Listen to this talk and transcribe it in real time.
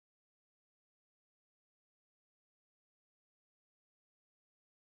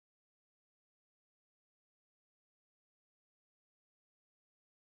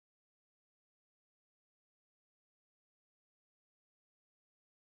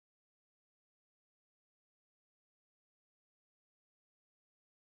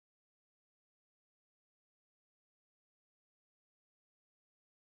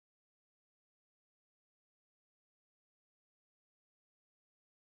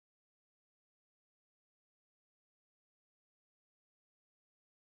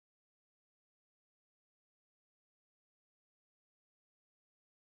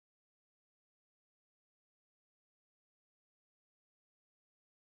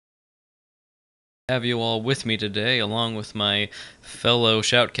Have you all with me today, along with my fellow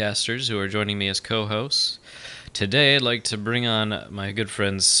shoutcasters who are joining me as co-hosts. Today, I'd like to bring on my good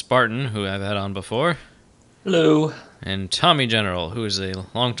friend Spartan, who I've had on before, Hello. and Tommy General, who is a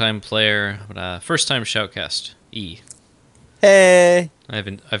longtime player, but first-time shoutcast. Hey,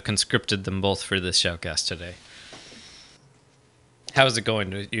 I've conscripted them both for this shoutcast today. How's it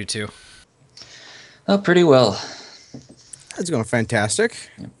going, you two? Oh, pretty well. that's going fantastic.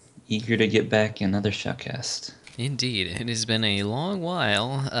 Eager to get back in another shoutcast. Indeed, it has been a long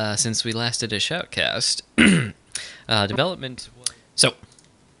while since we last did a shoutcast. Development. So,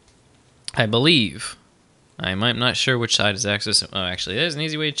 I believe. I'm not sure which side is Axis. Oh, actually, there's an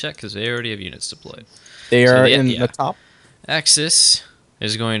easy way to check because they already have units deployed. They So are the- in yeah. the top. Axis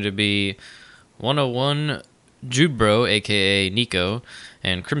is going to be 101 Judebro, aka Nico,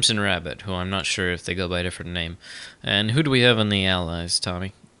 and Crimson Rabbit, who I'm not sure if they go by a different name. And who do we have on the allies,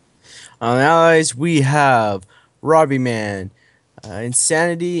 Tommy? On the allies, we have Robbie Man,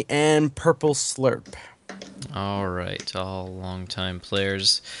 Insanity, and Purple Slurp. All right, all longtime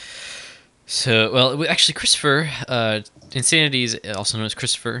players. So, well, actually, Christopher, Insanity is also known as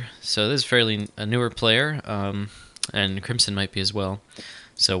Christopher, so this is fairly a newer player, and Crimson might be as well.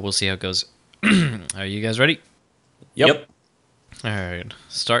 So we'll see how it goes. Are you guys ready? Yep. All right,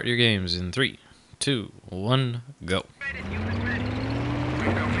 start your games in 3, 2, 1, go.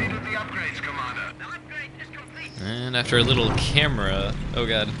 And after a little camera, oh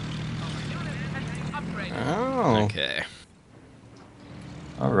god. Oh. Okay.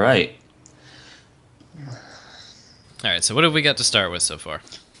 All right. All right. So what have we got to start with so far?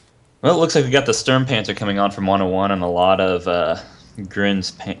 Well, it looks like we got the Sturm Panzer coming on from 101 and a lot of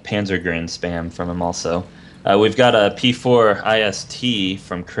Panzer Grin spam from him also. We've got a P4 IST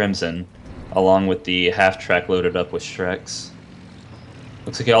from Crimson, along with the half-track loaded up with Shreks.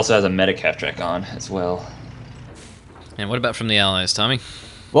 Looks like he also has a medic half-track on as well. And what about from the allies, Tommy?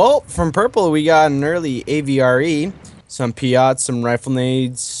 Well, from Purple, we got an early AVRE, some Piats, some rifle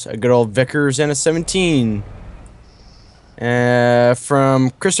nades, a good old Vickers, and a 17.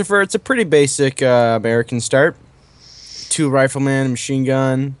 From Christopher, it's a pretty basic American start. 2 riflemen, a machine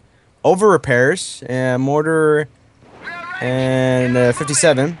gun, over repairs, mortar, and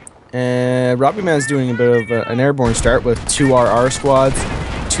 57. And Robbie Man's doing a bit of an airborne start with 2 RR squads,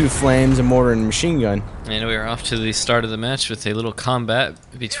 2 flames, a mortar, and a machine gun. And we are off to the start of the match with a little combat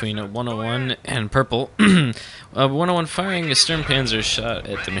between 101 and Purple. 101 firing a Sturm Panzer shot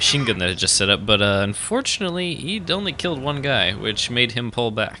at the machine gun that had just set up, but unfortunately he'd only killed one guy, which made him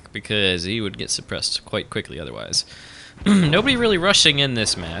pull back because he would get suppressed quite quickly otherwise. Nobody really rushing in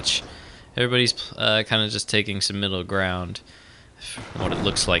this match. Everybody's kind of just taking some middle ground, from what it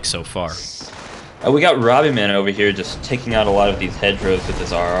looks like so far. We got Robbie Man over here just taking out a lot of these hedgerows with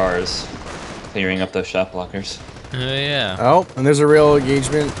his RRs, clearing up those shot blockers. Yeah. Oh, and there's a real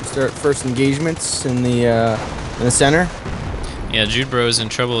engagement. Start first engagements in the center. Yeah, Jude Bro is in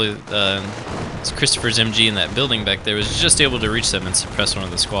trouble. It's Christopher's MG in that building back there was just able to reach them and suppress one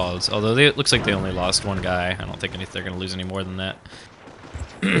of the squads. Although it looks like they only lost one guy. I don't think they're going to lose any more than that.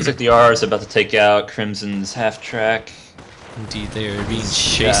 Looks like the RR is about to take out Crimson's half-track. Indeed, they are being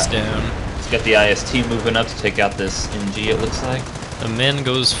chased down. He's got the IST moving up to take out this MG, it looks like. The man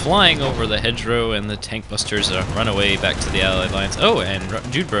goes flying over the hedgerow, and the tank busters run away back to the Allied lines. Oh, and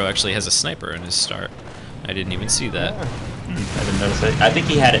Jude Bro actually has a sniper in his start. I didn't even see that. I didn't notice it. I think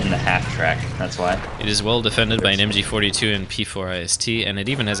he had it in the half-track, that's why. It is well defended by an MG42 and P4 IST, and it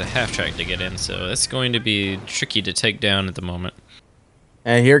even has a half-track to get in, so that's going to be tricky to take down at the moment.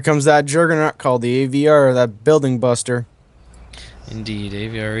 And here comes that juggernaut called the AVR, that building buster. Indeed,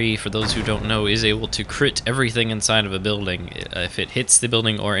 AVRE, for those who don't know, is able to crit everything inside of a building if it hits the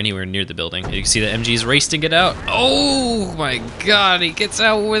building or anywhere near the building. You can see the MG's race to get out. Oh my god, he gets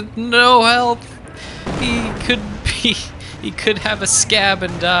out with no health. He could have a scab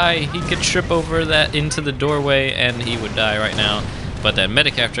and die. He could trip over that into the doorway and he would die right now. But that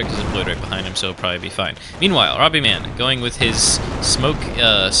medic half-track is deployed right behind him, so he'll probably be fine. Meanwhile, Robbie Man going with his smoke,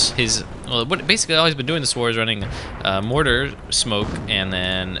 what basically all he's been doing this war is running mortar smoke and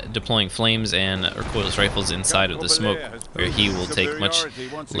then deploying flames and recoilless rifles inside of the smoke, where he will take much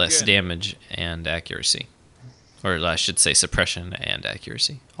less damage and accuracy, or I should say suppression and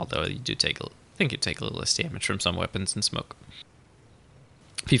accuracy. Although you do take, I think you take a little less damage from some weapons in smoke.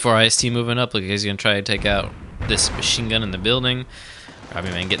 P4 IST moving up, like he's gonna try to take out this machine gun in the building. Robbie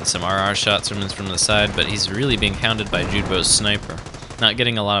Man getting some RR shots from the side, but he's really being hounded by Judebo's sniper. Not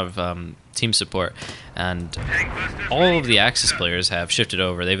getting a lot of team support, and all of the Axis players have shifted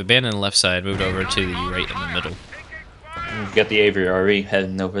over. They've abandoned the left side, moved over to the right and the middle. We've got the AVRE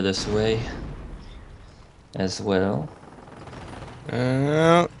heading over this way. as well.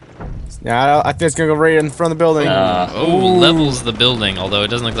 Yeah, I think it's gonna go right in front of the building. Levels the building, although it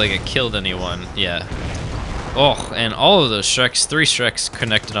doesn't look like it killed anyone. Yeah. Oh, and all of those Shreks, 3 Shreks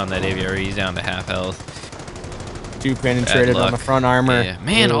connected on that aviary. He's down to half health. 2 penetrated on the front armor. Yeah.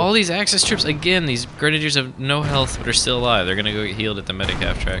 Man, Ooh. all these Axis troops, again, these Grenadiers have no health but are still alive. They're gonna go get healed at the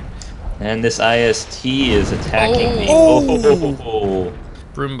Medicav track. And this IST is attacking me. Oh.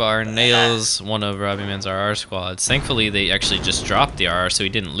 Broombar nails one of Robbie Man's RR squads. Thankfully, they actually just dropped the RR, so he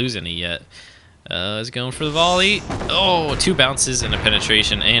didn't lose any yet. He's going for the volley. Oh, 2 bounces and a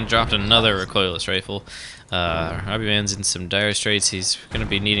penetration, and dropped another recoilless rifle. Robbie Man's in some dire straits. He's going to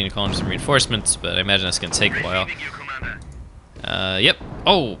be needing to call in some reinforcements, but I imagine that's going to take a while. Yep.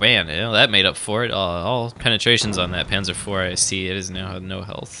 Oh, man, that made up for it. All penetrations on that Panzer IV IST. It is now no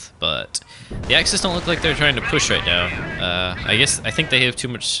health, but the Axis don't look like they're trying to push right now. I think they have too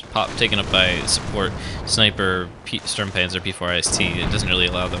much pop taken up by support sniper Sturmpanzer P4 IST. It doesn't really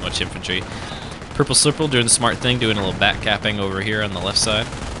allow that much infantry. Purple Slurple doing the smart thing, doing a little back capping over here on the left side.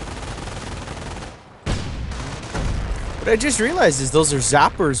 What I just realized is those are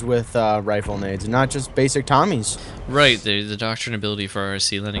zappers with rifle nades, and not just basic Tommies. Right, the doctrine ability for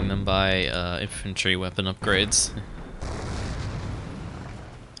RC letting them buy infantry weapon upgrades.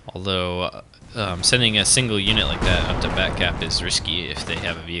 Although sending a single unit like that up to back cap is risky if they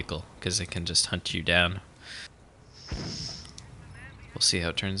have a vehicle, because they can just hunt you down. We'll see how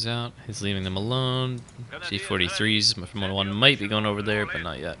it turns out. He's leaving them alone. G43s from 101 might be going over there, but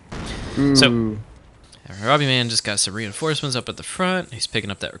not yet. Ooh. So, Robbie Man just got some reinforcements up at the front. He's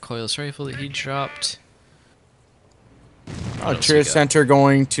picking up that recoilless rifle that he dropped. Trio center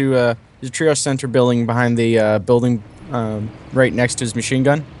going to the trio center building behind the building right next to his machine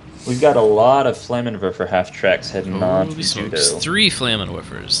gun. We've got a lot of Flammenwerfer half tracks heading on to Judo. 3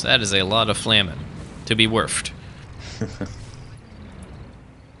 Flammenwerfers. That is a lot of Flammen to be werfed.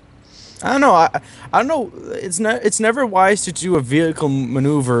 I don't know. I don't know. It's never wise to do a vehicle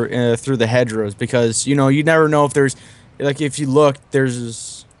maneuver through the hedgerows, because you never know if there's, like, if you look,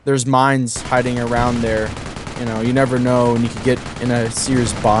 there's mines hiding around there. You never know, and you could get in a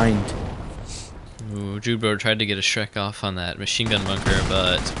serious bind. Ooh, Judebro tried to get a Shrek off on that machine gun bunker,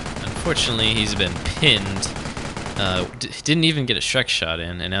 but unfortunately he's been pinned. Didn't even get a Shrek shot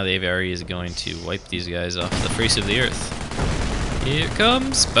in, and now the AVRE is going to wipe these guys off the face of the earth. Here it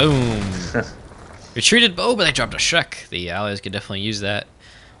comes. Boom. Retreated. Oh, but they dropped a Shrek. The Allies could definitely use that.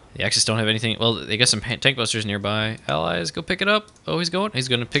 The Axis don't have anything. Well, they got some tank busters nearby. Allies, go pick it up. Oh, he's going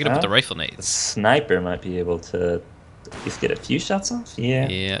to pick it up with the rifle The nades. sniper might be able to at least get a few shots off. Yeah.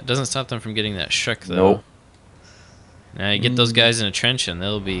 Yeah, it doesn't stop them from getting that Shrek, though. Nope. Now you get those guys in a trench, and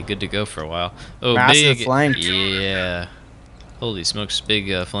they'll be good to go for a while. Oh, Massive big flank. Yeah. Holy smokes,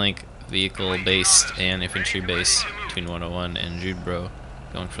 big flank, vehicle-based and infantry base between 101 and Judebro,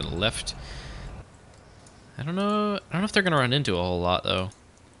 going for the left. I don't know if they're gonna run into a whole lot though.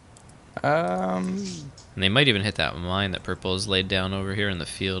 And they might even hit that mine that Purple has laid down over here in the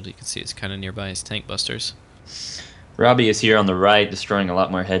field. You can see it's kind of nearby his tank busters. Robbie is here on the right, destroying a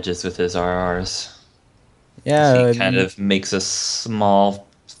lot more hedges with his RRs. Yeah. He kind of makes a small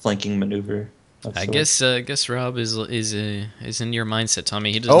flanking maneuver. I guess Rob is in your mindset,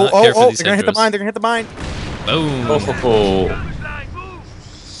 Tommy. He does not care for these they're gonna hit the mine. They're gonna hit the mine. Boom.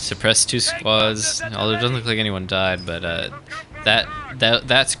 Suppressed 2 squads. Although it doesn't look like anyone died, but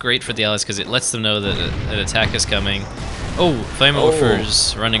that's great for the Allies because it lets them know that an attack is coming. Oh,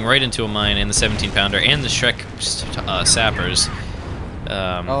 Flammenwerfers running right into a mine, and the 17-pounder and the Shrek sappers.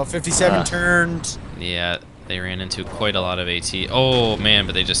 57 turned. Yeah, they ran into quite a lot of AT. Oh man,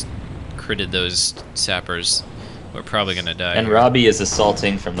 but they just critted those sappers. We're probably gonna die. And here. Robbie is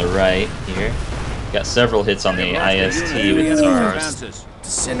assaulting from the right here. Got several hits on the IST with his RRs.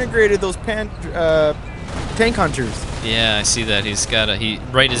 Disintegrated those tank hunters. Yeah, I see that. He's got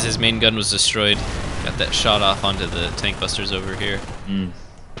right as his main gun was destroyed, got that shot off onto the tank busters over here.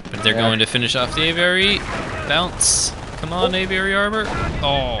 But they're going to finish off the aviary. Bounce. Come on, aviary armor.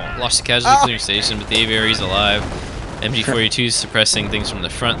 Oh, lost the casualty clearing station, but the aviary's alive. MG42 is suppressing things from the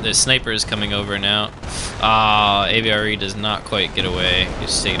front. The sniper is coming over now. Aviary does not quite get away.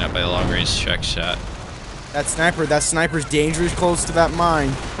 He's taken out by a long-range Shrek shot. That sniper's dangerous close to that mine.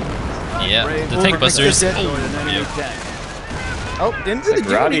 Yeah, the tank busters. Didn't really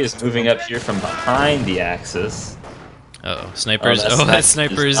do Robbie anything. is moving up here from behind the Axis. Uh-oh, snipers. That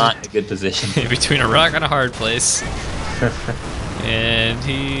sniper is not in a good position. between a rock and a hard place. And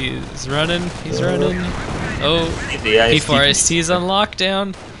he's running. Oh, The IST P4ST is on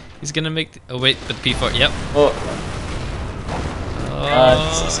lockdown. He's gonna make. Oh wait, but the P4. Yep. Oh,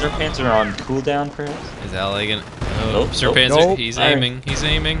 Sir Panzer on cooldown, perhaps? Is ally gonna... Nope, Sir nope. Panzer, Nope. he's Alright. aiming, he's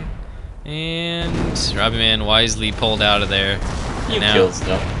aiming. And Robbie Man wisely pulled out of there. Few And now, kills,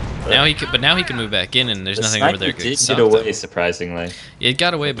 though. now he can, but now he can move back in, and there's The nothing over sniper there. that did could get stop away, them. surprisingly. It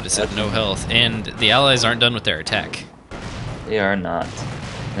got away, but it's at no health, and the allies aren't done with their attack. They are not.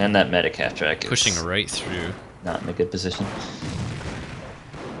 And that medicav track is Pushing right through. not in a good position.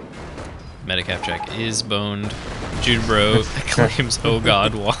 Medicav track is boned. Jude Bro claims, "Oh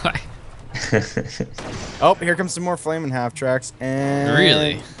God, why?" Oh, here comes some more flaming half tracks and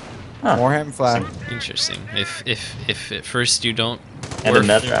Really Huh. more ham flag. interesting. If at first you don't And work,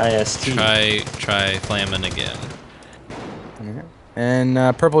 another IST. try flamming again. Yeah.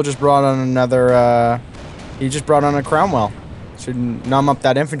 And purple just brought on another. He just brought on a Cromwell. Should numb up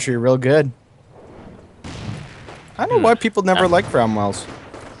that infantry real good. I don't know why people never like Cromwells.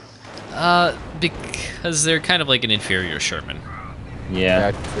 Because they're kind of like an inferior Sherman.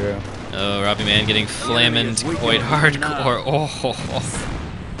 Yeah. True. Oh, Robbie Man getting flammed quite hardcore.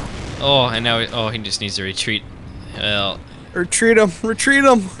 Oh, and now he just needs to retreat. Well, Retreat him! Retreat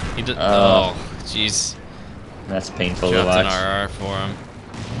him! he did. Oh. Oh, jeez. That's painful to Dropped an watch. RR for him.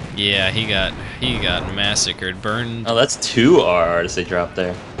 Yeah, he got massacred, burned. Oh, that's 2 RRs they dropped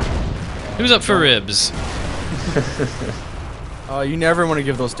there. Who's up for ribs? Oh, you never want to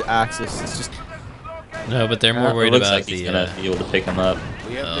give those to Axis. It's just. No, but they're more It worried looks about like he's the. gonna be able to pick him up.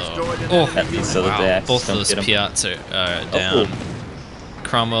 Oh, At least so that the wow. Axis Both of don't those get him. Piats are down.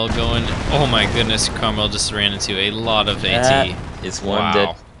 Cromwell going. Oh my goodness, Cromwell just ran into a lot of AT. That is one Wow.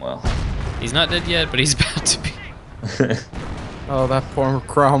 dead. Well. He's not dead yet, but he's about to be. Oh, that poor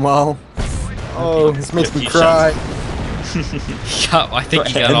Cromwell. Oh, this makes me He cry. I think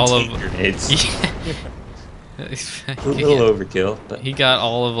he got all of. Grenades. Yeah. A little overkill, but He got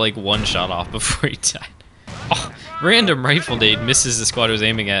all of like one shot off before he died. Oh, random rifle nade misses the squad was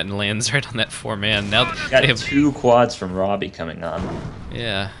aiming at and lands right on that 4-man. Now got they have 2 quads from Robbie coming on.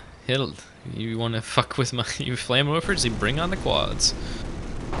 yeah. You want to fuck with my you flame woofers? You bring on the quads.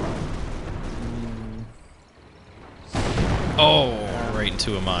 Oh, right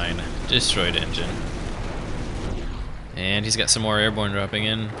into a mine. Destroyed engine. And he's got some more airborne dropping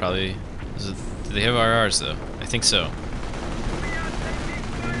in. Probably. Do they have RRs though? I think so.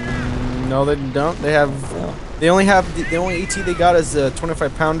 No, they don't. They have. They only have the only AT they got is a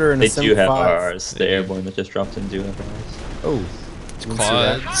 25 pounder and They a do 75. have RRs. The airborne that just dropped in do have RRs. Oh,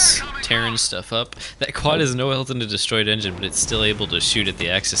 Quads tearing stuff up. That quad has no health in a destroyed engine, but it's still able to shoot at the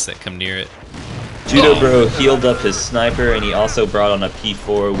Axis that come near it. Judo Bro healed up his sniper, and he also brought on a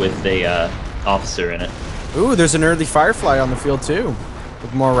P4 with a officer in it. ooh, there's an early Firefly on the field too,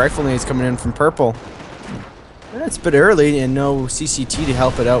 with more rifle nades coming in from purple. Yeah, it's a bit early and no CCT to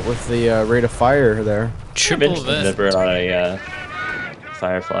help it out with the rate of fire there. Triple Eventually, they vet. brought on a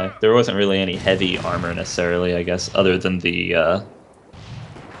Firefly. There wasn't really any heavy armor necessarily, I guess, other than the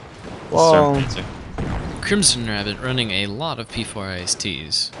Well, Stormpanzer. Crimson Rabbit running a lot of P4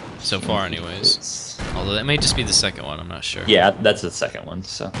 ISTs so far, anyways. It's- Although that may just be the second one. I'm not sure. Yeah, that's the second one.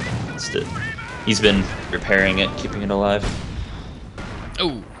 So he's been repairing it, keeping it alive.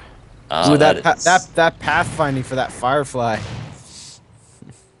 Oh, ooh, that is- that pathfinding for that Firefly.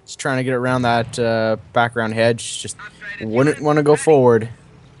 Just trying to get around that background hedge. Just wouldn't want to go forward.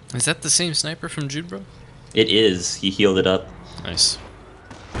 is that the same sniper from Jude Bro? It is. He healed it up. Nice.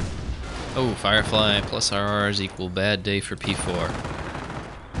 Oh, Firefly plus RRs equal bad day for P4.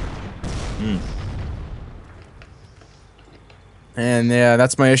 Hmm. And yeah,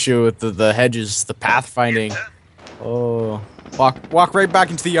 that's my issue with the hedges, the pathfinding. Oh, walk right back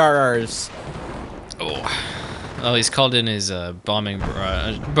into the RRs. Oh, he's called in his bombing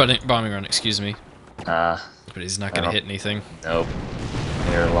run. Excuse me, but he's not gonna Oh. hit anything. Nope.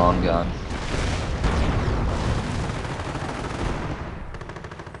 They're long gone.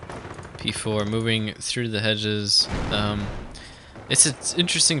 P4 moving through the hedges. It's an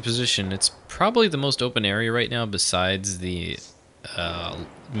interesting position. It's probably the most open area right now besides the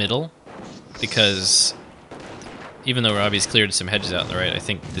middle, because even though Robbie's cleared some hedges out on the right, I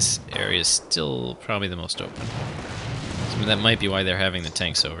think this area is still probably the most open. So that might be why they're having the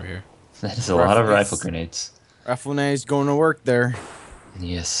tanks over here. That is a lot of Rifles. rifle grenades. Rifle nades going to work there.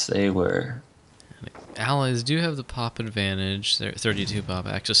 Yes, they were. Allies do have the pop advantage. They're at 32 pop,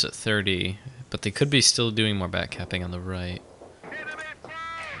 Axis at 30, but they could be still doing more backcapping on the right.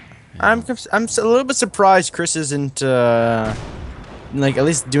 I'm a little bit surprised Chris isn't like at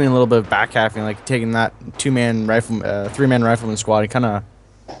least doing a little bit of backcapping, like taking that 2-man rifle, 3-man rifleman squad and kind of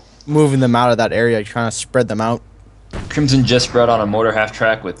moving them out of that area, trying to spread them out. Crimson just brought on a mortar half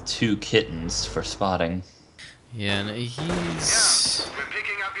track with 2 kittens for spotting. Yeah, and he's... We're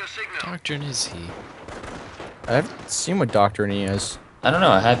picking up your signal. Doctrine is he? I haven't seen what doctrine he is. I don't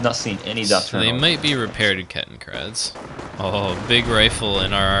know. I have not seen any So doctrinal. they might be repaired Kettenkrads. Oh, big rifle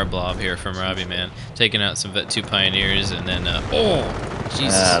and RR blob here from Robbie Man. Taking out some Vet 2 Pioneers and then, oh,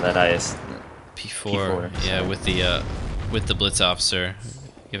 Jesus. That IS. P4, yeah, with the Blitz officer.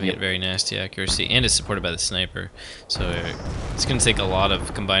 Giving it very nasty accuracy. And it's supported by the sniper. So it's going to take a lot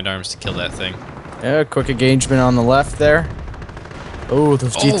of combined arms to kill that thing. Yeah, quick engagement on the left there. Oh,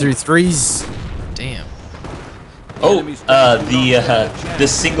 those G33s. Damn. Oh, the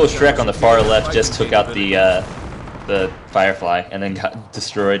single Shrek on the far left just took out the Firefly and then got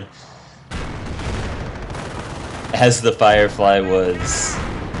destroyed. As the Firefly was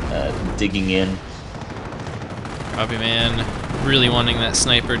digging in. Robbie Man really wanting that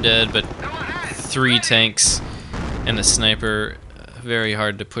sniper dead, but 3 tanks and the sniper very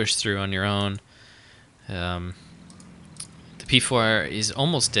hard to push through on your own. The P4 is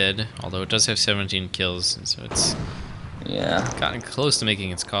almost dead, although it does have 17 kills, and so it's gotten close to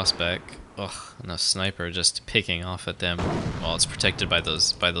making its cost back. Ugh, and the sniper just picking off at them while it's protected by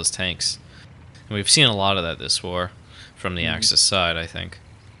those tanks. And we've seen a lot of that this war from the Axis side, I think.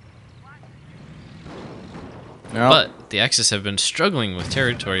 No. But the Axis have been struggling with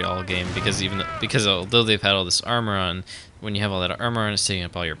territory all game because although they've had all this armor on, when you have all that armor on, it's taking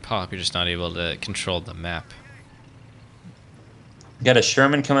up all your pop. You're just not able to control the map. Got a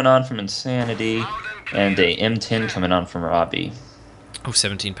Sherman coming on from Insanity and a M10 coming on from Robbie. Oh,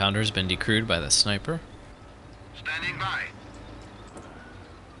 17 pounder has been decrewed by the sniper. Standing by.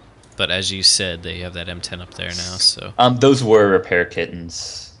 But as you said, they have that M10 up there now, so... Those were repair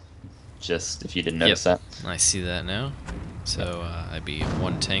kittens, just if you didn't notice that. I see that now. So I'd be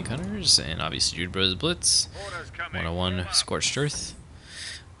 1 tank hunters, and obviously Jude Bros Blitz, 101 Scorched Earth.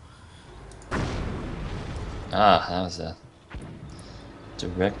 Ah, that was a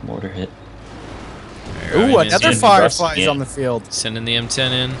direct mortar hit. Ooh, Alright, another man, Firefly is on the field. sending the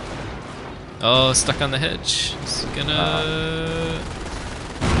M10 in. Oh, stuck on the hedge. It's gonna...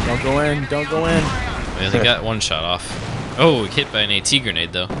 Don't go in, don't go in. Well, they got 1 shot off. Oh, hit by an AT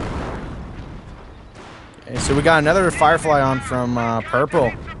grenade, though. Okay, so we got another Firefly on from Purple.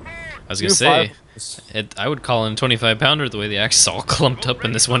 I was gonna say, I would call in 25 pounder the way the Axis all clumped up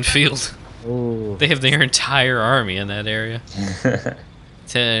in this one field. Ooh. They have their entire army in that area.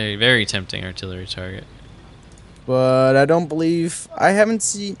 Very tempting artillery target. But I don't believe, I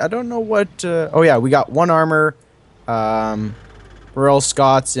don't know what, oh yeah, we got 1 armor, Royal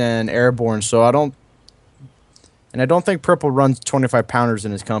Scots and Airborne, so I don't think Purple runs 25 pounders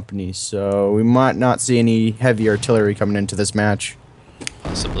in his company, so we might not see any heavy artillery coming into this match.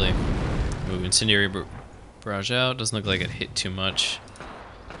 Possibly. Move incendiary barrage out. Doesn't look like it hit too much.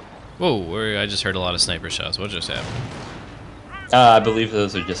 Whoa, I just heard a lot of sniper shots. What just happened? I believe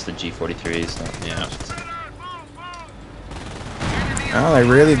those are just the G43s. Yeah. Oh, they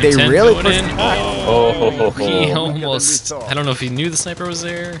really going pushed in. back. He almost... I don't know if he knew the sniper was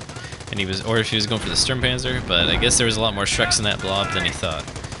there, or if he was going for the Sturmpanzer, but I guess there was a lot more Shreks in that blob than he thought.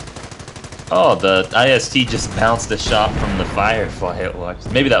 Oh, the IST just bounced a shot from the Firefly it was.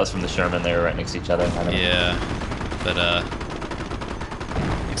 Maybe that was from the Sherman. They were right next to each other. I don't know. Yeah, but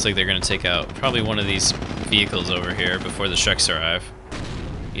looks like they're gonna take out probably one of these vehicles over here before the Shreks arrive.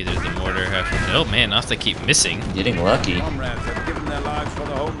 Either the mortar after... Oh man, off they keep missing. Getting lucky. Comrades have given their lives for the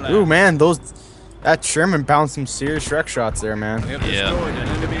homeland. Ooh, man, that Sherman bounced some serious Shrek shots there, man. We have destroyed an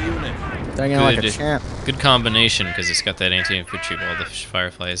enemy unit. Dang it like a champ. Good combination because it's got that anti-infantry while the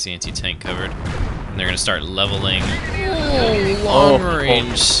Firefly has the anti-tank covered. And they're gonna start leveling. Oh, long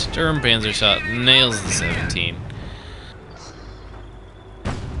range Sturmpanzer shot nails the 17.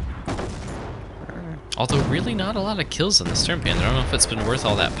 Although really not a lot of kills on the Sturmpanzer. I don't know if it's been worth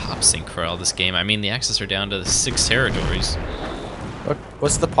all that pop sync for all this game. I mean, the Axis are down to 6 territories.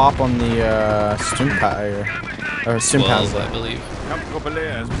 What's the pop on the Sturmpanzer? Or 12, Sturmpanzer? I believe. Kampkoppelé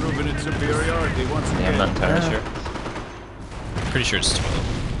has proven its superiority once Yeah, again. I'm not entirely sure. Pretty sure it's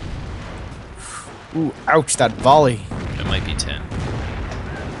 12. Ooh, ouch, that volley. It might be 10.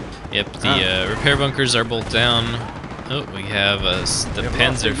 Yep, the repair bunkers are both down. Oh, we have the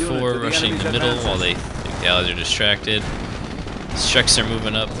Panzer IV rushing the middle while the Allies are distracted. Shreks are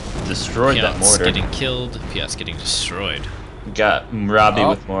moving up. Destroyed that Piot's mortar. getting killed. Piot's getting destroyed. Got Robbie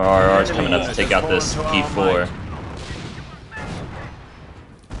with more RRs coming up to take out this P4.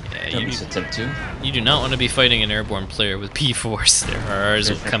 Yeah, Dummies attempt to. you do not want to be fighting an airborne player with P4s. Their RRs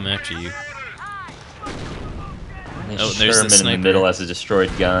will come after you. Oh, there's the Sherman in the sniper. middle has a destroyed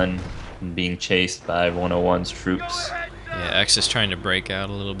gun and being chased by 101's troops. Yeah, Axis trying to break out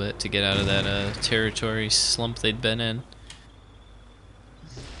a little bit to get out of that territory slump they'd been in.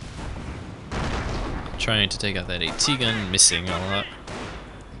 Trying to take out that AT gun, missing a lot.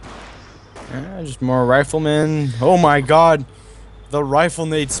 Just more riflemen. Oh my god. The rifle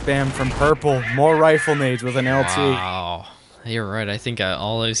nade spam from purple. More rifle nades with an LT. Wow. You're right. I think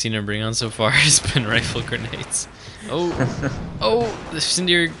all I've seen him bring on so far has been rifle grenades. Oh, the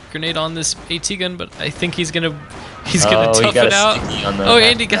incendiary grenade on this AT gun, but I think he's gonna tough it out. Oh,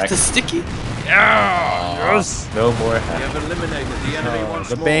 Andy got the sticky. Yeah. Yes. No more. You have eliminated the enemy once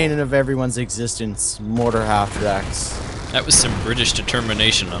The more. bane of everyone's existence. Mortar half tracks. That was some British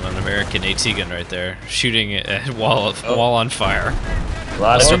determination on an American AT gun right there, shooting it at wall on fire. A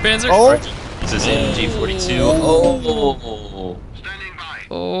lot Western of Panzer. Oh. This is MG42. Oh.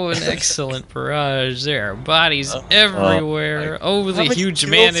 Oh, an excellent barrage there. Bodies everywhere. Oh, the How many huge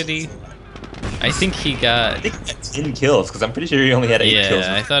kills? manatee. I think he got. I think he had 10 kills because I'm pretty sure he only had 8 kills.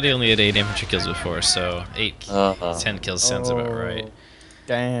 Yeah, I thought he only had 8 infantry kills before, so 10 kills sounds about right.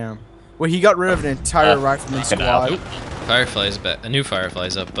 Damn. Well, he got rid of an entire rifleman take it out. squad. Firefly's back. A new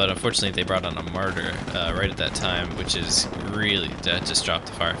Firefly's up, but unfortunately they brought on a martyr right at that time, which is really that just dropped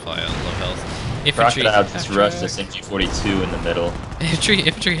the Firefly on low health. Infantry Crocodile just half rushed track. this MG42 in the middle.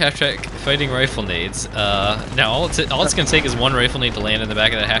 Infantry half track fighting rifle nades. Now all it's gonna take is one rifle nade to land in the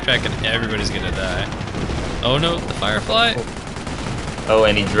back of that half track, and everybody's gonna die. Oh no, the Firefly. Oh,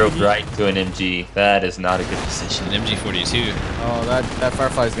 and he drove right to an MG. That is not a good position. An MG42. Oh, that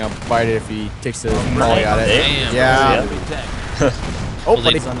Firefly's gonna bite it if he takes the molly at it. Damn. Yeah. Enemy tank. Oh, Well,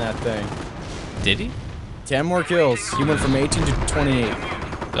 but he's on that thing. Did he? 10 more kills. He went from 18 to 28.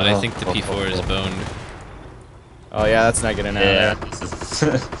 But I think the P4 is boned. Oh yeah, that's not getting out Yeah, of there. this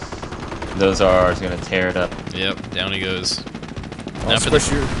is those RRs gonna tear it up. Yep, down he goes. I'll Now for the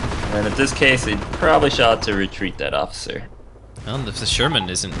squish you. And in this case, he probably shot to retreat that officer. well, the Sherman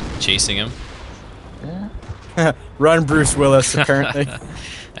isn't chasing him. Run, Bruce Willis, apparently.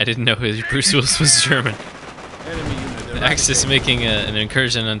 I didn't know Bruce Willis was German. Enemy unit Axis making an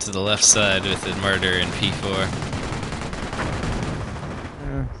incursion onto the left side with the Martyr and P4.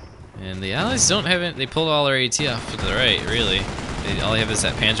 And the Allies don't have it. They pulled all their AT off to the right, really. All they have is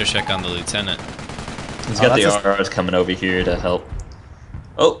that Panzer check on the Lieutenant. He's got the that's RRs coming over here to help.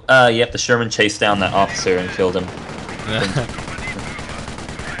 Oh, yep, the Sherman chased down that officer and killed him.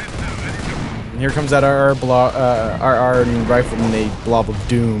 And here comes that RR rifleman, a blob of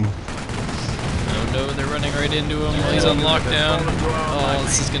doom. Oh no, they're running right into him while he's on lockdown. Oh,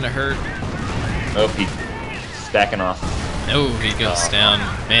 this is gonna hurt. Oh, he's backing off. Oh, he goes down.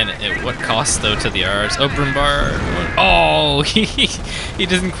 Man, at what cost though to the R's? Oh, Brumbar. Oh, he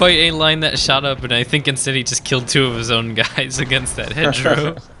didn't quite A-line that shot up, and I think instead he just killed 2 of his own guys against that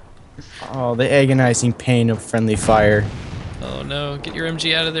hedgerow. Oh, the agonizing pain of friendly fire. Oh no, get your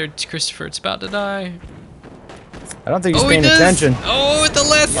MG out of there, Christopher. It's about to die. I don't think he's Oh, paying he does. attention. Oh, at the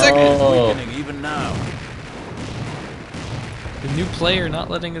last second. Oh, weakening even now. The new player not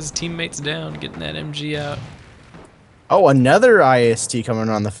letting his teammates down, getting that MG out. Oh, another IST coming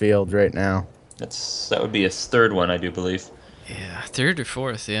on the field right now. that would be his 3rd one, I do believe. Yeah, 3rd or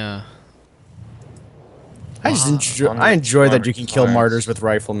 4th, yeah. I enjoy that you can kill Martyrs. martyrs with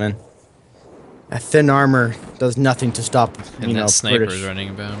riflemen. A thin armor does nothing to stop, And that sniper's British. running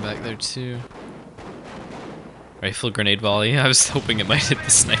about back there too. Rifle grenade volley. I was hoping it might hit the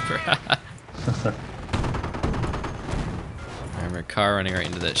sniper. Armored car running right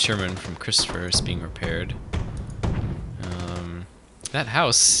into that Sherman from Christopher is being repaired. That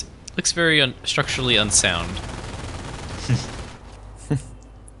house looks very structurally unsound.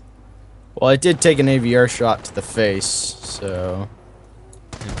 Well, it did take an AVR shot to the face, so...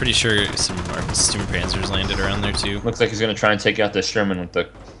 I'm pretty sure some Storm Panzers landed around there too. Looks like he's gonna try and take out the Sherman with the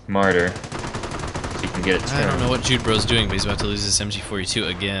Martyr. So he can get it I don't turned. know what Jude Bro's doing, but he's about to lose his MG42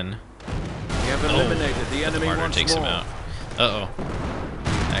 again. We have eliminated the The enemy Martyr once takes him more. out. Uh-oh.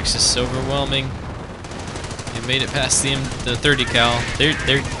 Axis overwhelming. They made it past the 30 cal. They're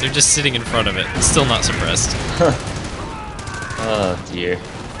just sitting in front of it, still not suppressed. Oh dear.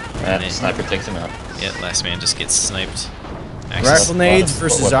 That sniper takes him out. Yeah, last man just gets sniped. Rifle nades What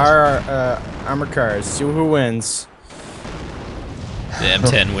versus weapons? our armored cars. See who wins. The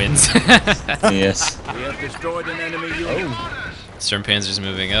M10 wins. Yes. We have destroyed an enemy unit. Storm Panzer's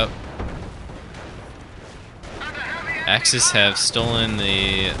moving up. Axis have stolen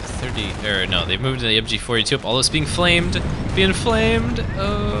the 30, or no, they've moved the MG42 up, although it's being flamed. Being flamed.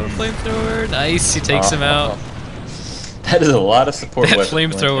 Oh, flamethrower. Nice, he takes him out. That is a lot of support That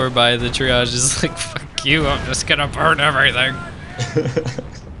weapons. flamethrower by the triage is like, fuck you, I'm just gonna burn everything.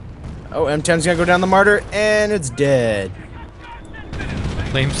 Oh, M10's gonna go down the martyr, and it's dead.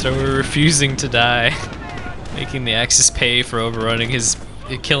 Flamethrower refusing to die, making the Axis pay for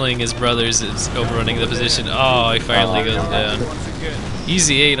killing his brothers, is overrunning the position. Oh, he finally goes down. Once again.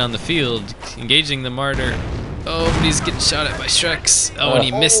 Easy 8 on the field, engaging the Martyr. Oh, but he's getting shot at by Shreks. Oh, and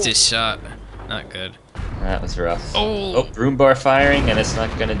he missed his shot. Not good. That was rough. Oh, broom bar firing, and it's not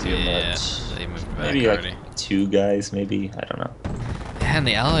gonna do yeah, much. they moved back Maybe already. like 2 guys, maybe. I don't know. Yeah, and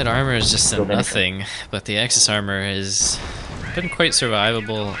the Allied armor is just a Build nothing, but the Axis armor has been quite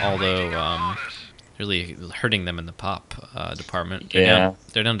survivable, although really hurting them in the pop department.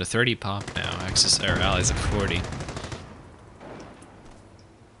 They're down to 30 pop now. Axis or Allies at 40.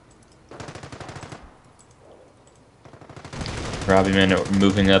 Robbie Man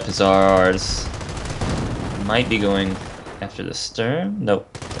moving up his RRs. Might be going after the stern. Nope.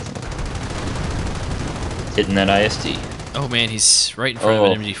 Hitting that ISD. Oh man, he's right in front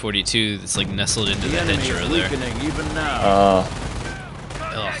of an MG42 that's like nestled into The the enemy hedgerow is there. weakening even now. Ugh.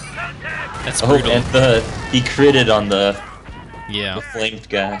 That's Oh, brutal. and he critted on the Yeah. flamed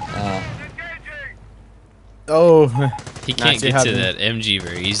guy. Oh, He Not can't too get to happy. that MG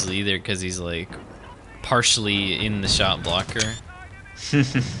very easily either because he's like partially in the shot blocker.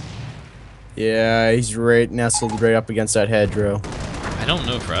 yeah, he's nestled right up against that hedgerow. I don't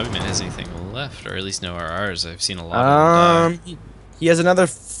know if Robbieman has anything left, or at least no RRs. I've seen a lot of them die. He has another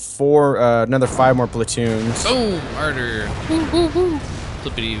 5 more platoons. Oh, Martyr!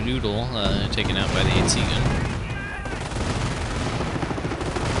 Flippity noodle, taken out by the AT gun.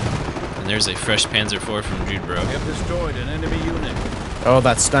 And there's a fresh Panzer IV from Jude Bro. We have destroyed an enemy unit. Oh,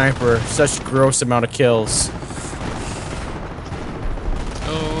 that sniper! Such a gross amount of kills.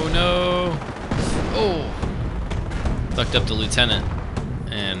 Oh no! Oh! Fucked up the lieutenant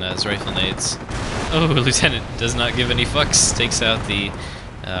and his rifle nades. Oh, lieutenant does not give any fucks. Takes out the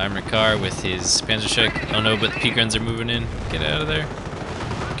armored car with his Panzerschreck. Oh no, but the peak guns are moving in. Get out of there.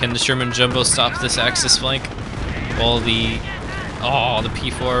 Can the Sherman Jumbo stop this Axis flank? All the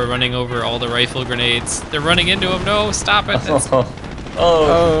P4 running over all the rifle grenades. They're running into him. No, stop it. That's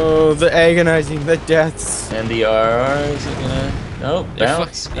Oh, the agonizing, the deaths. And the RRs are gonna. Oh, They're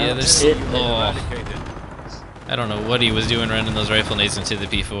bounce. yeah, bounce. there's. Hit. Oh, Eradicated. I don't know what he was doing running those rifle nades into the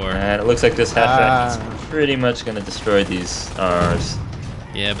P4. And it looks like this halfback is pretty much gonna destroy these RRs.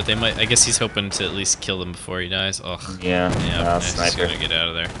 Yeah, but they might. I guess he's hoping to at least kill them before he dies. Ugh. Yeah, Yeah, he's sniper. gonna get out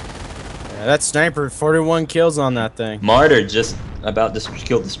of there. Yeah, that sniper, 41 kills on that thing. Martyr just about to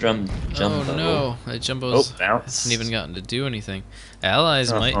kill the Jumbo. Oh no, that Jumbo's bounce. hasn't even gotten to do anything.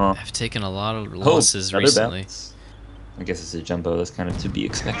 Allies might have taken a lot of losses another recently. bounce. I guess it's a Jumbo. That's kind of to be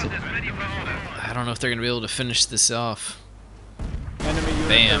expected. I don't know if they're gonna be able to finish this off. Enemy unit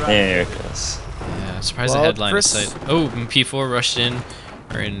Bam. eradicated. There it goes. Yeah, surprised Well, they had line of Chris- sight. Oh, and P4 rushed in,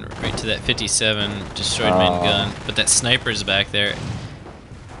 or in right to that 57, destroyed main Oh. gun. But that sniper's back there.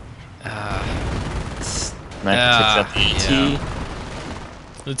 Sniper takes out the AT.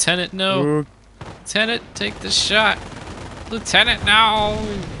 yeah. Lieutenant, no. Ooh, Lieutenant, take the shot. Lieutenant, no.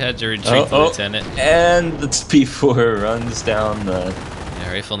 Had to retreat the lieutenant. And the P4 runs down the.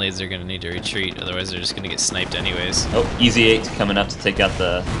 Yeah, rifle nades are gonna need to retreat, otherwise they're just gonna get sniped anyways. Oh, Easy 8 coming up to take out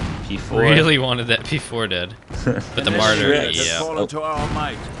the P4. Really wanted that P4 dead. But the Enemy Martyr, unit has yeah. fallen to our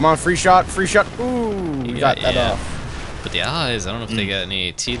might. come on, free shot, free shot. Ooh, we got that yeah. off. But the Allies, I don't know if they got any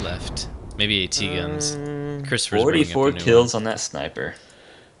AT left. Maybe AT guns. Christopher's bringing up a 44 new kills on that sniper.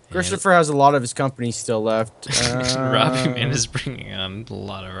 Christopher has a lot of his company still left. one. Robbie Man is bringing on a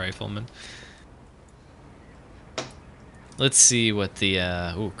lot of riflemen. Let's see what the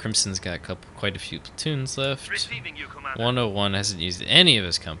ooh, Crimson's got quite a few platoons left. 101 hasn't used any of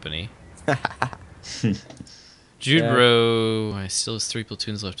his company. Jude Yeah. Rowe still has 3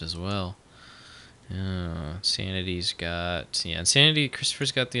 platoons left as well. Sanity's got Insanity.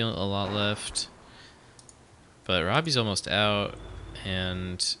 Christopher's got a lot left, but Robbie's almost out,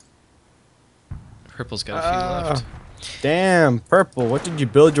 and Purple's got a few left. Damn, Purple, what did you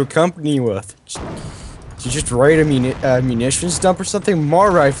build your company with? Did you just write a munitions dump or something?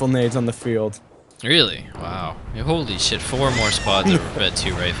 More rifle nades on the field. Really? Wow. Yeah, holy shit! 4 more squads over bet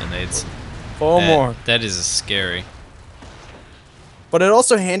 2 rifle nades. 4 more. That is scary. But it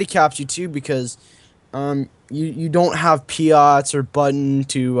also handicaps you too because you don't have Piats or button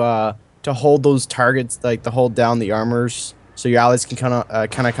to hold those targets, like to hold down the armors, so your allies can kind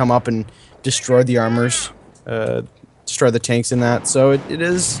of come up and destroy the armors, destroy the tanks in that. So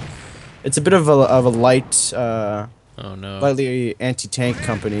it's a bit of a light, Oh no. lightly anti-tank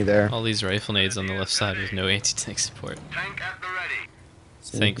company there. All these rifle nades on the left side with no anti-tank support.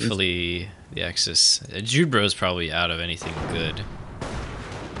 So Thankfully, the Axis. Jude Bro's probably out of anything good.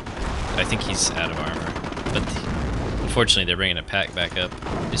 I think he's out of armor. But Unfortunately, they're bringing a pack back up.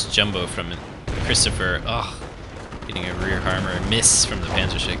 This jumbo from Christopher. Oh, getting a rear armor miss from the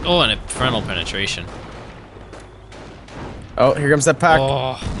Panzerschick. Oh, and a frontal penetration. Oh, here comes that pack.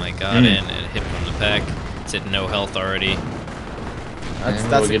 Oh my god, and it hit from the pack. It's at no health already.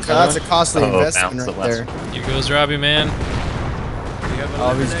 That's a costly investment right there. Here goes Robbie, man.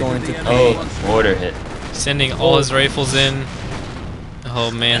 Oh, he's going to. Oh, mortar hit. Sending all his rifles in. Oh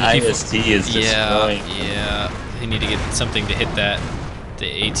man, the IST is destroying. Yeah. They need to get something to hit that.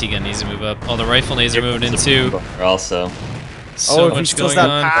 The AT gun needs to move up. Oh, the rifle nades are moving in too. Also. So if he much steals going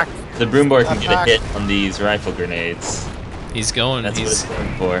that on. pack, The Broombar can get a hit on these rifle grenades. He's going. That's what He's it's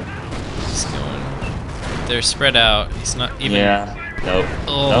going for. going. They're spread out. He's not even. Yeah. Nope.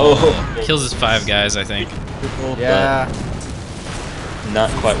 Oh, No. kills his 5 guys, I think. yeah. Not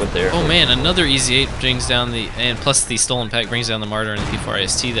quite what they're. Oh man, another Easy 8 brings down the, and plus the stolen pack brings down the Martyr and the P4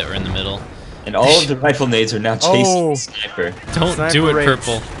 IST that were in the middle. And all of the rifle nades are now chasing the sniper. Don't Sniper do it, rage.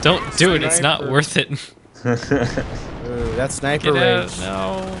 Purple. Don't do it. It's not Sniper. worth it. Ooh, that sniper Get out. rage.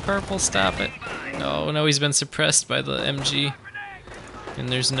 No, Purple, stop it. No, he's been suppressed by the MG. And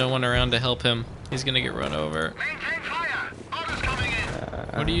there's no one around to help him. He's gonna get run over.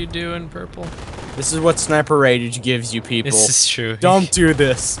 What are you doing, Purple? This is what sniper rage gives you, people. This is true. Don't do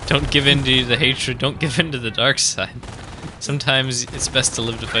this. Don't give in to the hatred. Don't give in to the dark side. Sometimes it's best to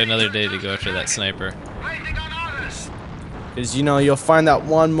live to fight another day to go after that sniper. Because, you know, you'll find that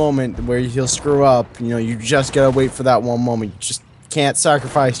one moment where he'll screw up. You know, you just gotta wait for that one moment. You just can't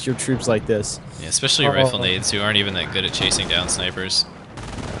sacrifice your troops like this. Yeah, especially rifle nades who aren't even that good at chasing down snipers.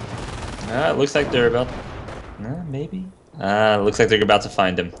 It looks like they're about. Maybe. Looks like they're about to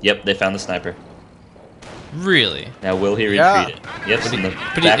find him. Yep, they found the sniper. Really? Now will he retreat Yeah. it? Yep, it's in the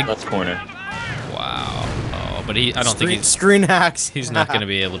but back he- left corner. Wow. Oh, but I don't think Screen hacks. he's not gonna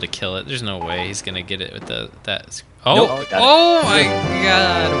be able to kill it. There's no way he's gonna get it with that. Oh, Nope, got it. oh my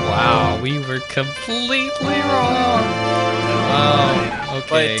God! Wow, we were completely wrong. Wow.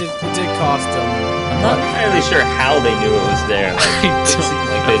 But Okay. it did cost him. I'm not entirely sure how they knew it was there. Like, I it seemed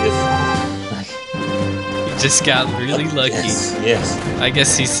like they just. He just got really lucky. Yes. I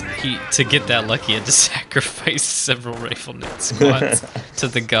guess he to get that lucky had to sacrifice several rifle net squads to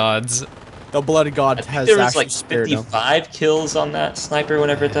the gods. The blood god I think has there was actually like spared him. 55 kills on that sniper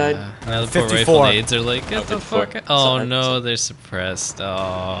whenever it died. Now the poor 54. rifle nades are like, get the 54. fuck out. Oh So- no, they're suppressed.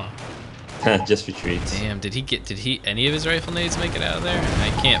 Oh. Just retreats. Damn, did any of his rifle nades make it out of there? I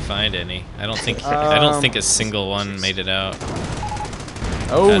can't find any. I don't think a single one made it out.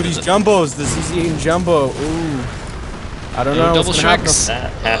 Oh, That these is jumbos. This is eating jumbo. Ooh. I don't know. Oh, double what's gonna happen. shreks.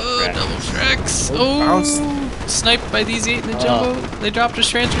 Half Oh, crack. double shreks. Oh, Oh, sniped by these 8 in the jumbo. They dropped his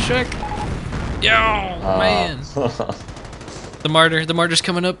transfer shrek. Yo, man. The martyr's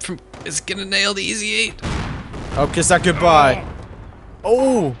coming up from. Is gonna nail the Easy 8. Oh, kiss that goodbye.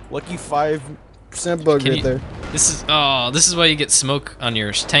 Oh, lucky 5% bug Can right you- there. This is why you get smoke on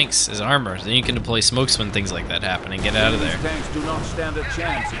your tanks as armor. Then you can deploy smokes when things like that happen and get out of there. These tanks do not stand a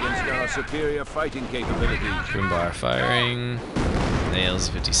chance against our superior fighting capabilities. Boombar firing. Nails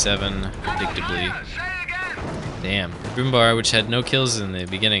 57, predictably. Damn. Boombar, which had no kills in the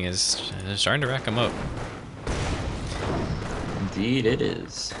beginning, is starting to rack them up. Indeed, it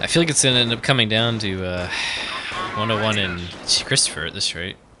is. I feel like it's going to end up coming down to 101 and Christopher at this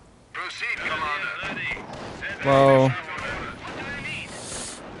rate. Well,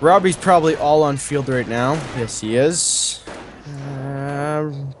 Robbie's probably all on field right now. Yes, he is.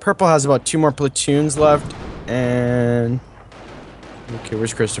 Purple has about 2 more platoons left, and okay,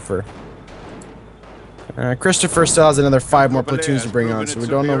 where's Christopher? Christopher still has another 5 more platoons to bring on, so we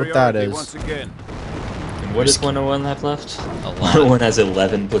don't know what that is. Once again. And what does 101 have left? A lot. 101 has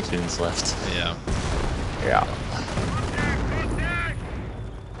 11 platoons left. Yeah. Yeah.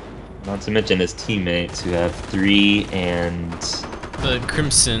 Not to mention his teammates who have 3 and. The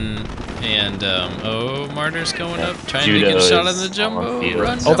Crimson and, Martyr's going up, trying Judo to get a shot on is the on jumbo. field.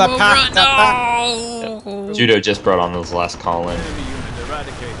 Run, Oh, that jumbo, pack, run! that No! Judo just brought on his last call-in. Enemy unit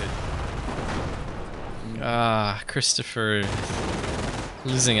eradicated. Ah, Christopher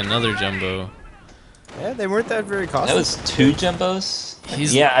losing another jumbo. Yeah, they weren't that very costly. That was 2 jumbos?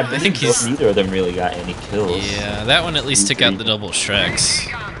 He's- yeah, I think he's- neither of them really got any kills. Yeah, that one at least took out the double Shreks.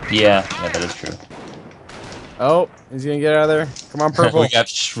 Yeah, that is true. Oh, he's gonna get out of there. Come on, Purple. We got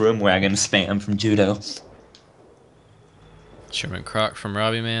Shroom Wagon spam from Judo. Sherman Croc from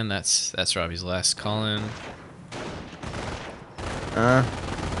Robbie Man. That's Robbie's last call-in.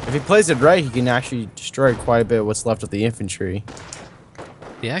 If he plays it right, he can actually destroy quite a bit of what's left of the infantry.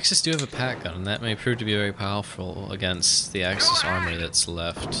 The Axis do have a pack gun, and that may prove to be very powerful against the Axis army that's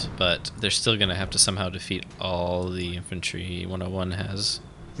left, but they're still going to have to somehow defeat all the infantry 101 has.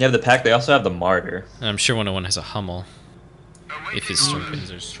 You have the pack, they also have the Martyr. And I'm sure 101 has a Hummel, if his storm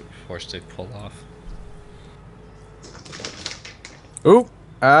panzer's forced to pull off. Ooh!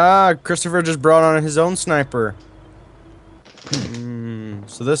 Christopher just brought on his own sniper.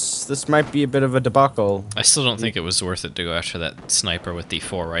 So this might be a bit of a debacle. I still don't think it was worth it to go after that sniper with the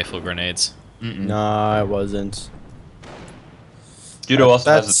 4 rifle grenades. No, it wasn't. Judo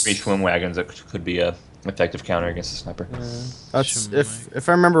also has the 3 swim wagons that could be a effective counter against the sniper. That's if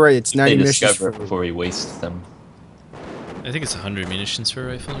I remember right, it's 90 They missions discover it for, before he wastes them. I think it's 100 munitions for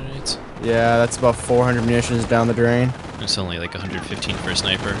rifle grenades. yeah, that's about 400 munitions down the drain. It's only like 115 for a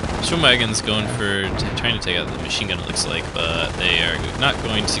sniper. Swim wagon's going for trying to take out the machine gun, it looks like, but they are not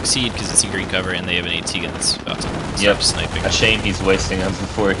going to succeed because it's in green cover and they have an AT gun that's about to start sniping. A shame he's wasting them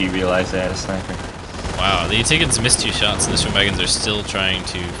before he realized they had a sniper. Wow, the AT guns missed 2 shots and the swim wagons are still trying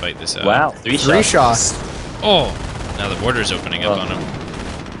to fight this out. Wow, 3 shots. 3 shots. Oh! Now the border's opening up on them.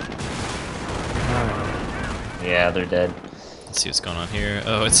 Yeah, they're dead. Let's see what's going on here.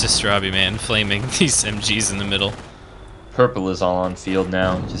 Oh, it's just Robbie Man flaming these MGs in the middle. Purple is all on field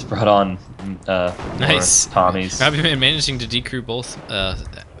now. Just brought on Nice. more Tommies. Robbie Man managing to decrew both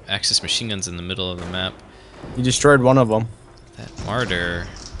Axis machine guns in the middle of the map. You destroyed one of them. That Martyr...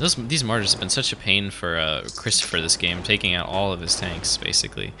 These Martyrs have been such a pain for Christopher this game, taking out all of his tanks,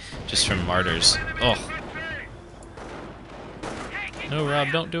 basically, just from Martyrs. Oh. No,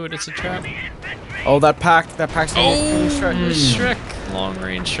 Rob, don't do it. It's a trap. Oh, that pack's Oh, Shrek. Long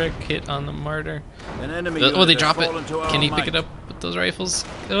range Shrek hit on the Martyr. An enemy Oh, they unit has drop it. fallen to our Can he pick might. it up with those rifles?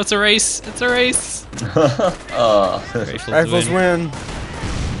 Oh, it's a race. It's a race. Rifles win.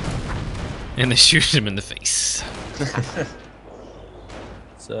 And they shoot him in the face.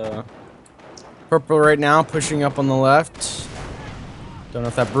 So, purple right now, pushing up on the left. Don't know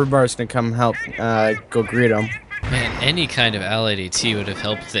if that brood bar is gonna come help go greet him. Man, any kind of allied AT would have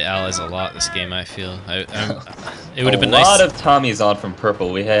helped the allies a lot this game, I feel. It would have been A lot nice. of Tommies on from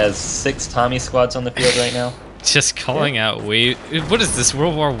Purple. We have 6 Tommy squads on the field right now. Just calling out wave. What is this,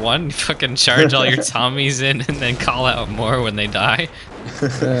 World War One? You fucking charge all your Tommies in and then call out more when they die?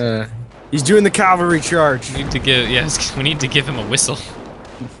 He's doing the cavalry charge. We need to give, yes, we need to give him a whistle.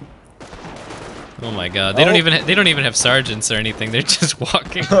 Oh my god, they don't even have sergeants or anything. They're just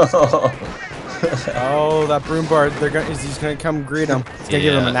walking. Oh, that broom bar! He's gonna come greet him. He's gonna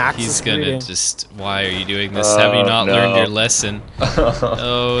give him an Axis he's gonna greeting. just. Why are you doing this? Have you not learned your lesson?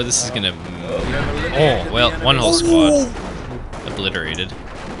 Oh, this is gonna. Oh well, one whole squad obliterated.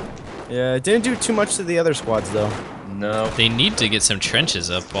 Yeah, it didn't do too much to the other squads though. No. They need to get some trenches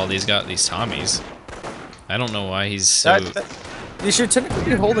up while he's got these Tommies. I don't know why he's so. They should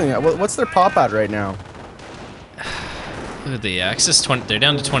technically be holding it. What's their pop at right now? The Axis 20. They're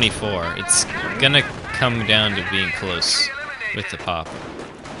down to 24. It's gonna come down to being close with the pop.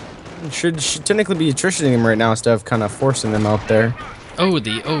 Should technically be attritioning them right now instead of kind of forcing them out there. Oh,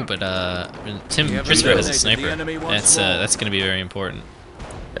 but Christopher has a sniper. enemy once more. That's gonna be very important.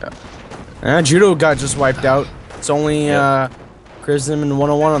 Judo got just wiped out. It's only Chrism and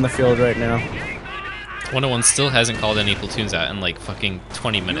 101 on the field right now. 101 still hasn't called any platoons out in like fucking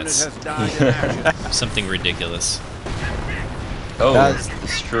 20 Unit minutes. has died in action. Something ridiculous. Oh, That's-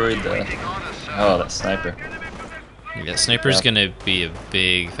 destroyed the... Oh, that sniper. Yeah, sniper's gonna be a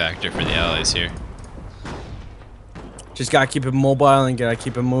big factor for the allies here. Just gotta keep it mobile and gotta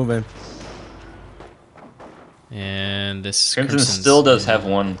keep it moving. And this Crimson Crimson's- still does have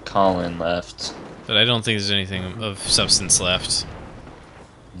 1 Colin left. but I don't think there's anything of substance left.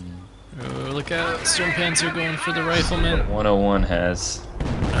 Oh, look out! Storm Panzer going for the rifleman. 101 has.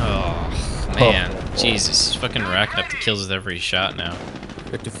 Oh man, Jesus, he's fucking racking up the kills with every shot now.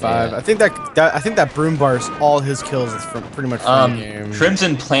 55. Yeah. I think that broom bar's all his kills is from pretty much from the game.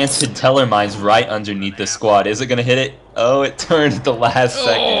 Crimson planted teller mines right underneath the squad. Is it gonna hit it? Oh, it turned at the last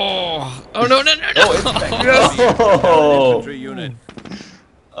second. Oh no! Oh, Infantry unit.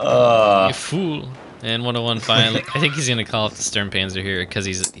 You fool! And 101 finally. I think he's gonna call off the Sturm Panzer here because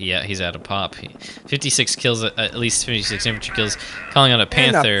he's out of pop. 56 kills, at least 56 infantry kills. Calling out a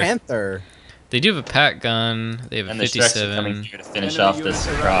Panther. And a Panther. They do have a pack gun. They have a and the Shreks are coming 57. here to finish Enemy off this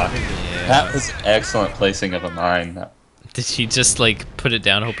units croc. arriving. Yeah. That was an excellent placing of a mine. Did he just like put it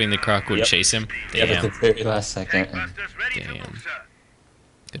down, hoping the croc would Yep. chase him? Yeah, Damn. at the very last second. Damn.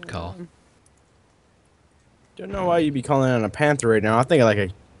 Good call. Don't know why you'd be calling on a Panther right now. I think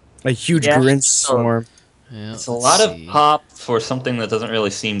like a huge Yeah, Grinch so- storm. Yeah, It's a let's lot of see. pop for something that doesn't really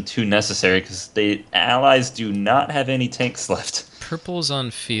seem too necessary because the allies do not have any tanks left. Purple's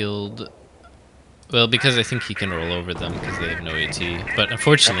on field. Well, because I think he can roll over them because they have no AT. But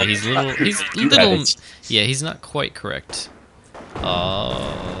unfortunately, he's little. He's little. Yeah, he's not quite correct. Oh.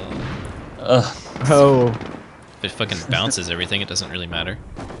 If it fucking bounces everything, it doesn't really matter.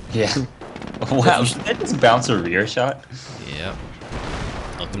 Yeah. Wow, that just bounce a rear shot? Yep.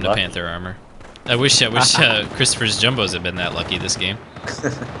 Welcome to Panther armor. I wish Christopher's jumbos had been that lucky this game.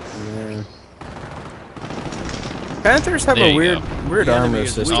 Yeah. Panthers have There a you weird go. armor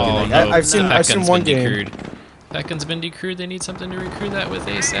system. Oh, no. I've seen one game. Decrewed. Pack-gun's been decrewed. They need something to recruit that with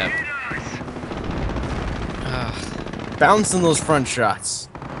ASAP. Bouncing those front shots.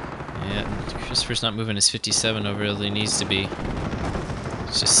 Yeah, Christopher's not moving his 57 over as he needs to be.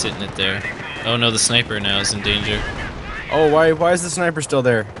 He's just sitting it there. Oh no, the sniper now is in danger. Oh, why is the sniper still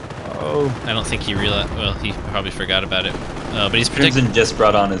there? Oh. I don't think he realized. Well, he probably forgot about it. But he's protecting. Crimson just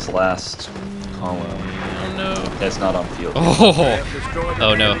brought on his last column. Oh no. That's not on field.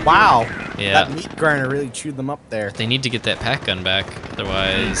 Oh no. Wow. Yeah. That meat grinder really chewed them up there. They need to get that pack gun back.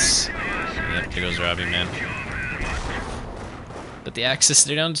 Otherwise. Yep, there goes Robbie, man. But the Axis,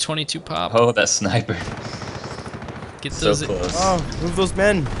 they're down to 22 pop. Oh, that sniper. Get So those. close. Oh, move those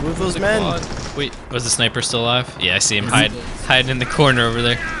men. Move those men. Quad. Wait, was the sniper still alive? Yeah, I see him hiding in the corner over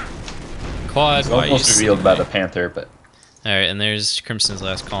there. Quad. It's Why you almost revealed by the Panther, but Alright, and there's Crimson's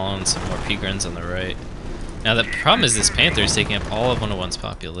last column, some more P-Grins on the right. Now the problem is this Panther is taking up all of 101's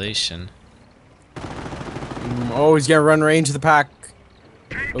population. Oh, he's gonna run right into the pack.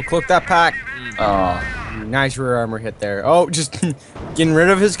 Go cloak that pack. oh, Nice rear armor hit there. Oh, just getting rid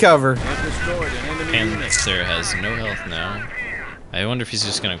of his cover. Panther has no health now. I wonder if he's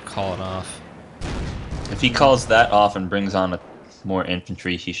just gonna call it off. if he calls that off and brings on more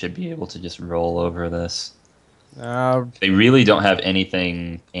infantry, he should be able to just roll over this. They really don't have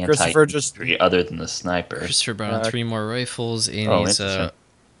anything anti-infantry other than the sniper. Christopher brought on 3 more rifles, and he's yeah,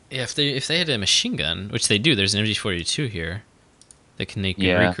 if they had a machine gun, which they do, there's an MG42 here. They can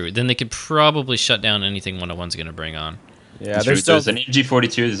recruit. Then they could probably shut down anything 101's gonna bring on. Yeah, there's an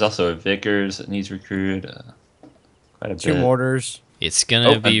MG42. There's also a Vickers that needs recruited. Quite a bit. 2 mortars. It's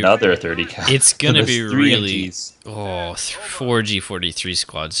gonna be another 30 cal. It's gonna be 3 really. MGs. Oh, 4 G43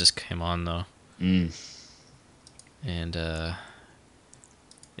 squads just came on though. And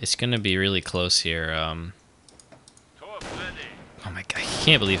it's gonna be really close here. Oh my god, I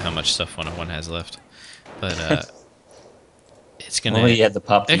can't believe how much stuff 101 has left. But it's gonna. Well, he had the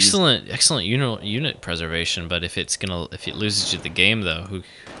pop. Excellent unit preservation. But if it loses you the game though,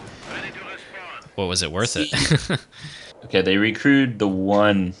 what was it worth it? Okay, they recruited the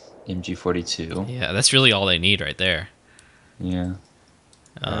 1 MG42. Yeah, that's really all they need right there. Yeah.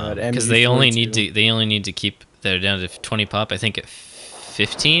 Because they only need to keep. They're down to 20 pop. I think at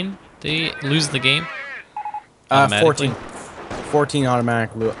 15 they lose the game. 14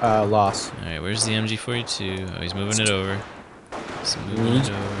 automatic loss. All right, where's the MG42? Oh, he's moving it over. He's moving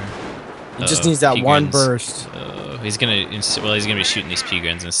it over. He just needs that one burst. Oh, he's gonna be shooting these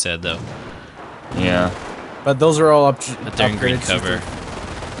P-Grins instead though. Yeah. But those are all up. But they're in green cover.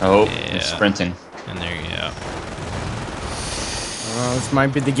 Oh, he's sprinting. And there, yeah. Oh, this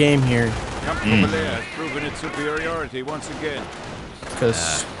might be the game here. Has proven its superiority once again.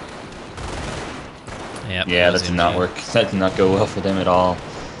 Because. Yeah, that did not work. That did not go well for them at all.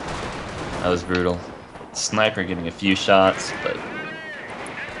 That was brutal. Sniper getting a few shots, but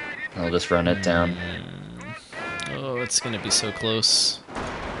I'll just run it down. Oh, it's gonna be so close.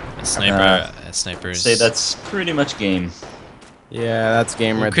 Snipers. Say that's pretty much game. Yeah, that's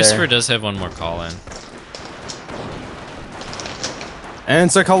game right Christopher there. does have one more call in. And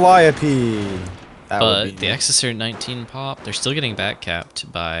it's a Calliope. But the Axis are 19 pop. They're still getting back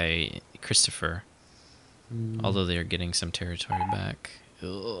capped by Christopher. Although they are getting some territory back.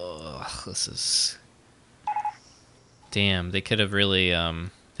 Ugh, this is... Damn, they could have really... that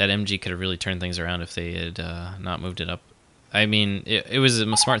MG could have really turned things around if they had not moved it up. I mean, it was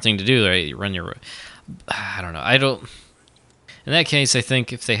a smart thing to do, right? Run your... I don't know. In that case, I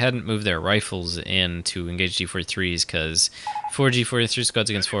think if they hadn't moved their rifles in to engage G43s, because 4 G43 squads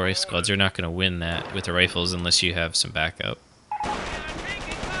against 4 rifle squads, you're not going to win that with the rifles unless you have some backup.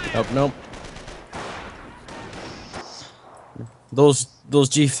 Nope. Those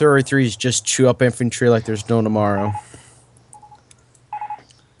G33s just chew up infantry like there's no tomorrow.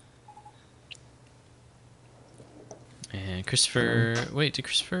 And Christopher, wait, did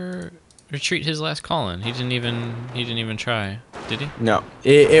Christopher retreat his last call-in? He didn't even try, did he? No,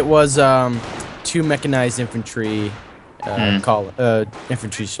 it was 2 mechanized infantry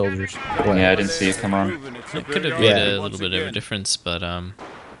infantry soldiers. Yeah, I didn't see it come on. It could have made a little bit of a difference, but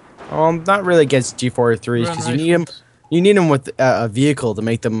not really against G43s because you need them. You need them with a vehicle to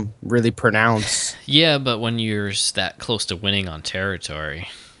make them really pronounce. Yeah, but when you're that close to winning on territory,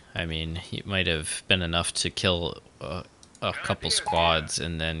 I mean, it might have been enough to kill a couple squads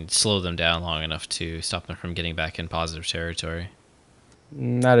and then slow them down long enough to stop them from getting back in positive territory.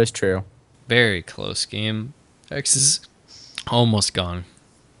 That is true. Very close game. X is almost gone.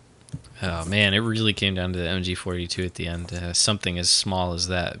 Oh man, it really came down to the MG42 at the end. Something as small as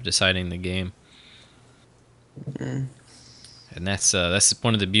that deciding the game. And that's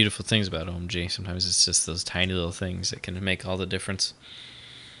one of the beautiful things about OMG. Sometimes it's just those tiny little things that can make all the difference.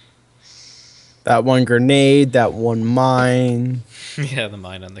 That one grenade, that one mine. Yeah, the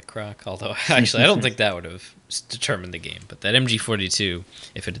mine on the croc. Although, actually, I don't think that would have determined the game. But that MG42,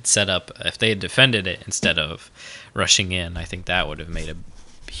 if it had set up, if they had defended it instead of rushing in, I think that would have made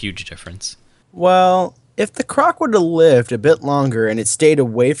a huge difference. Well, if the croc would have lived a bit longer and it stayed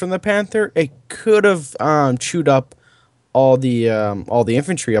away from the panther, it could have chewed up all the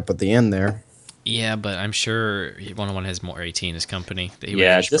infantry up at the end there. Yeah, but I'm sure 101 has more AT in his company that he would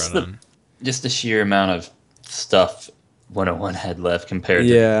Yeah, have just brought on. just the sheer amount of stuff 101 had left compared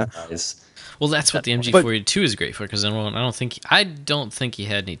Yeah. to the guys. Well, that's what the MG42 is great for, because I don't think he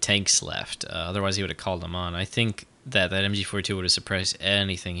had any tanks left. Otherwise, he would have called them on. I think that MG42 would have suppressed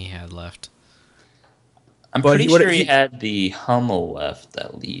anything he had left. I'm But pretty he would- sure he he- had the Hummel left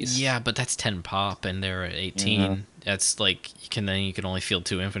at least. Yeah, but that's 10 pop, and they're at 18. Yeah. That's like you can only field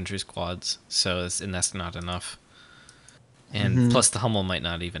 2 infantry squads, so that's not enough. And plus, the Hummel might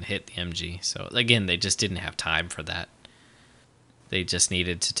not even hit the MG. So again, they just didn't have time for that. They just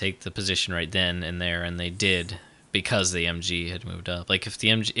needed to take the position right then and there, and they did because the MG had moved up. Like if the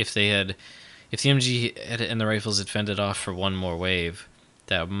MG and the rifles had fended off for one more wave,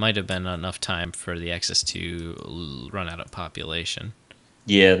 that might have been enough time for the Axis to run out of population.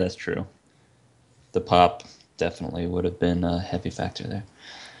 Yeah, that's true. The pop definitely would have been a heavy factor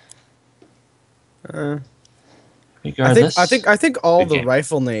there. Regardless, I think all good the game.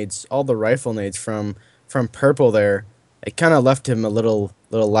 rifle nades from purple there, it kind of left him a little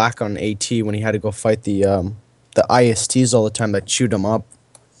lack on AT when he had to go fight the ISTs all the time that chewed him up.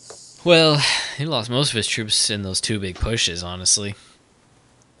 Well, he lost most of his troops in those 2 big pushes, honestly.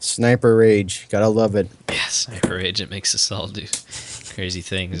 Sniper rage, gotta love it. Yeah, Sniper Rage, it makes us all do crazy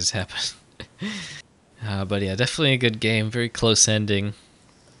things happen. But yeah, definitely a good game. Very close ending.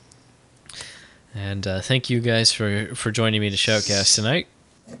 And thank you guys for joining me to Shoutcast tonight.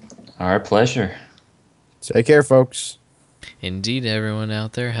 Our pleasure. Take care, folks. Indeed, everyone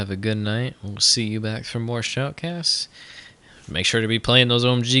out there, have a good night. We'll see you back for more Shoutcasts. Make sure to be playing those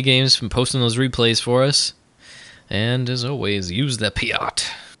OMG games and posting those replays for us. And as always, use the Piat.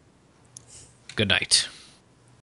 Good night.